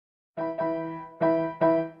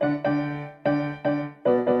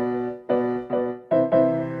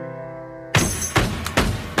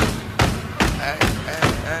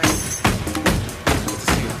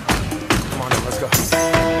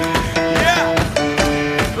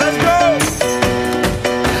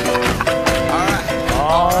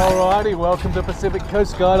welcome to Pacific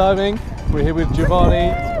Coast Skydiving. We're here with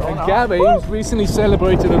Jovany and Gaby, who's recently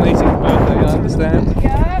celebrated an 18th birthday, I understand.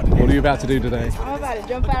 Yep. What are you about to do today? I'm about to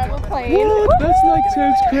jump out of a plane. What? That's like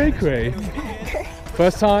totes cray-cray.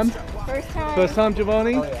 First time? First time. First time,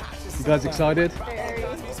 Jovany? Oh, yeah. You guys excited? Very.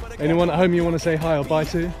 Anyone at home you want to say hi or bye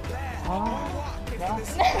to? Not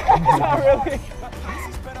really.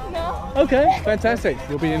 No. Okay, fantastic.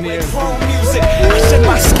 You'll be in the air. Music. I shed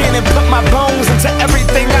my skin and put my bones into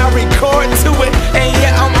everything I record to it. And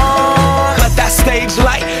yeah, I'm on. Let that stage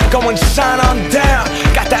light go and shine on down.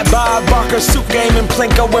 Got that Bob Barker suit game and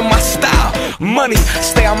Plinko in my style. Money,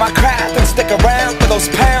 stay on my craft and stick around for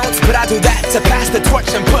those pounds. But I do that to pass the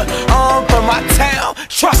torch and put on for my town.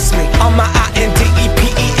 Trust me, on my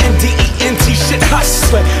INDEPENDENT shit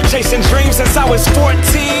hustling. Chasing dreams since I was 14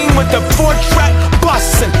 with the 4-track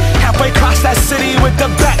bustin'. Halfway across that city with the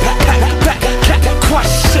back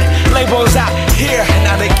crush shit. Labels out here,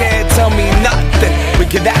 now they can't tell me nothing. We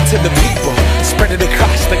give that to the people, spread it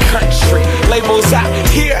across the country. Labels out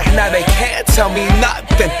here, now they can't tell me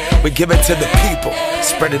nothing. We give it to the people,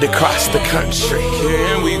 spread it across the country.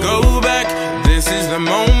 Can we go back? This is the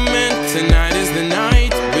moment, tonight is the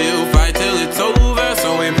night. We'll fight till it's over,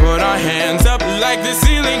 so we put our hands up like the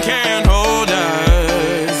ceiling can't hold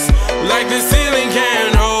us. Like the ceiling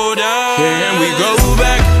can't hold us. Can we go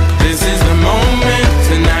back? This is the moment,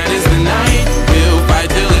 tonight is the night. We'll fight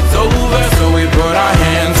till it's over, so we put our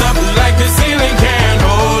hands up like the ceiling can't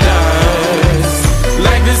hold us.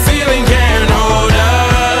 Like the ceiling can't hold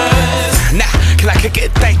us. Nah, can I kick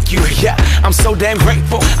it? Thank you, yeah, I'm so damn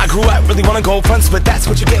grateful. I grew up really wanna go fronts, but that's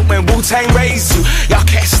what you get when Wu-Tang raised you. Y'all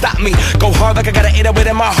can't stop me, go hard like I got an 808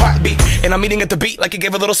 in my heartbeat. And I'm eating at the beat like it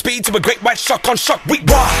gave a little speed to a great white shark on Shark Week.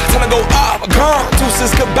 Raw, time to go off, gone,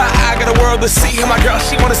 deuces goodbye. I got a world to see, and my girl,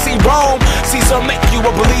 she wanna see Rome. Caesar make you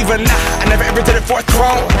a believer, nah, I never ever did it for a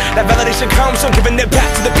throne. That validation comes from giving it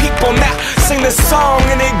back to the people. Now, sing this song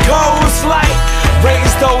and it goes like,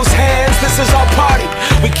 raise those hands, this is our party.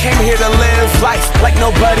 We came here to live life like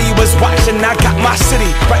nobody was watching. I got my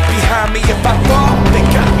city right behind me. If I fall, they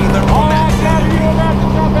got me. They're on that. Gaby, you're about to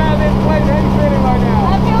jump out of this plane. How you feeling right now?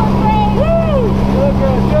 I'm feeling great. Woo! You look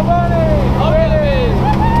good. Jovany! How are you doing?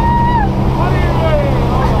 What are you doing?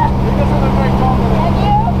 You just had a great time with it. And you?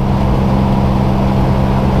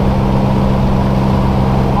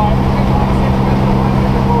 I'm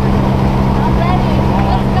ready.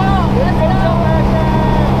 Let's go. Let's go.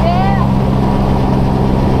 Yeah.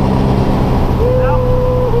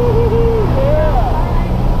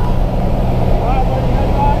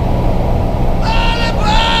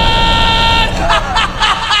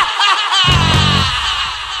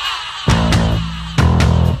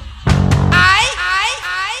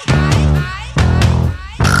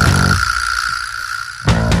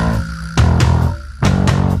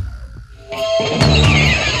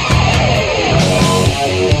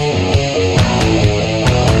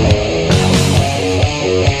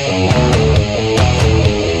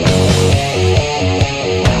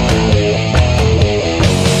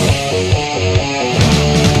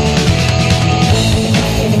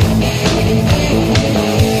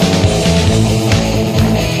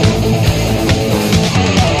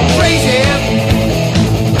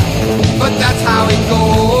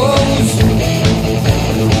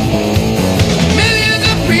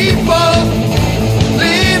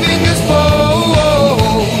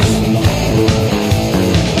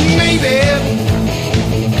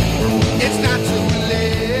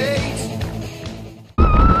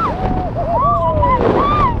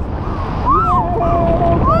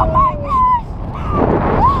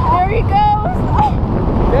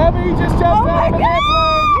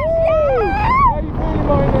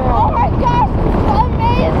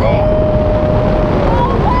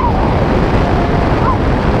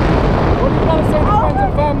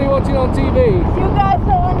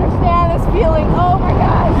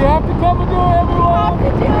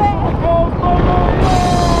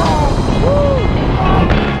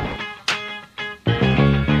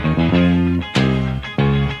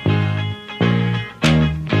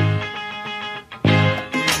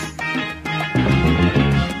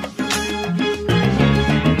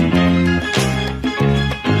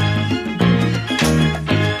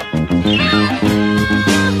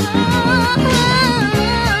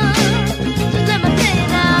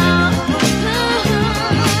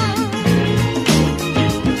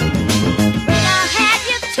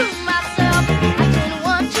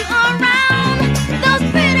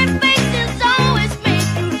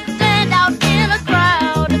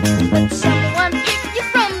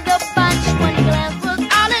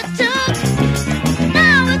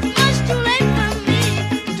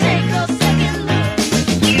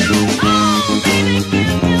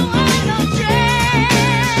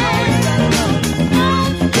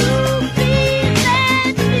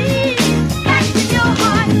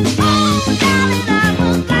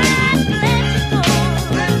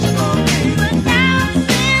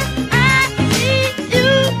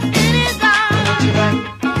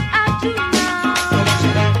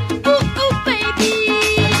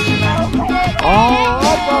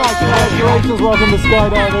 says welcome to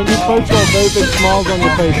Skydiving. You both got very big smiles on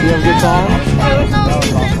your face. You have a good time? Nice.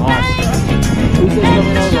 Who's this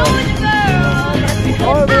coming over?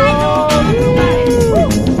 Hi everyone!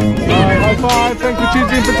 Alright, high five. Thanks for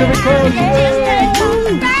choosing Pacific Coast.